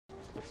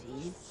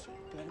Sí,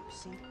 claro que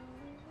sí.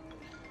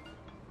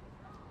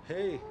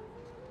 Hey,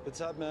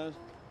 what's up, man?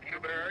 Hey,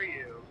 where are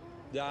you?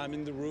 Yeah, I'm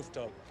in the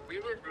rooftop. We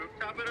have a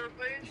rooftop at our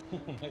place?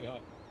 Oh my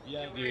god.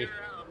 Yeah, Show me dude.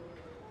 around.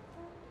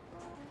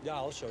 Yeah,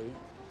 I'll show you.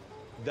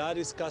 That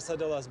is Casa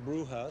de las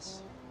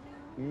Brujas,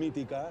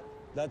 Mítica.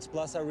 That's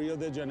Plaza Rio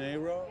de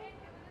Janeiro.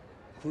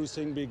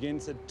 Cruising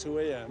begins at 2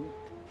 a.m.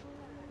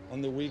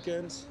 on the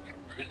weekends.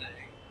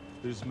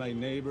 There's my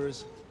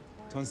neighbors,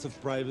 tons of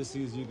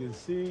privacy as you can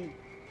see.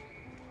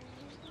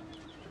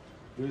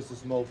 There's a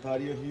small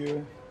patio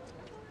here.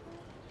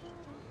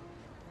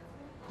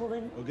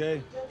 Joven,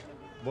 Okay,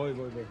 voy.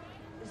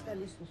 está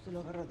listo. Usted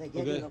lo agarra de allá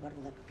y Okay, lo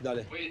agarro de acá.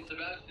 dale. Wait,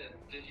 Sebastian,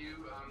 did you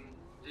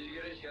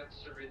get a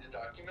chance to read the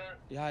document?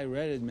 Yeah, I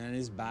read it, man.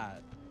 It's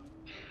bad.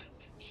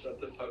 Shut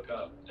the fuck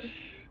up.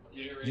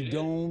 You didn't read You it?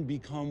 don't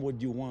become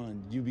what you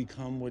want. You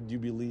become what you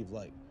believe.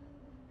 Like,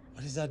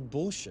 what is that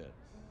bullshit?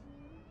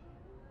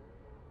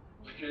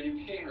 Like, are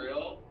you being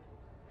real?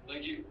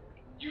 Like you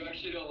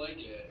actually don't like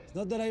it? It's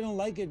not that I don't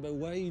like it, but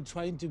what are you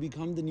trying to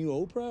become the new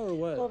Oprah or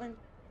what? Joven,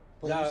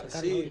 podemos Yeah,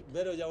 sacarlo sí, ahorita.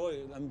 Vero, ya voy.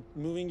 I'm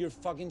moving your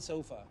fucking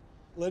sofa.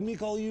 Let me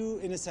call you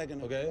in a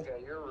second, okay?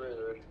 Okay, you're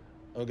rude.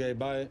 Okay,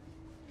 bye.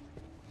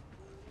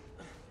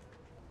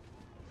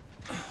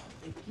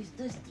 Aquí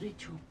está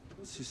estrecho.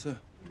 Sí, sir.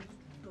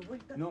 Lo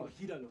vuelta. No,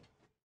 gíralo.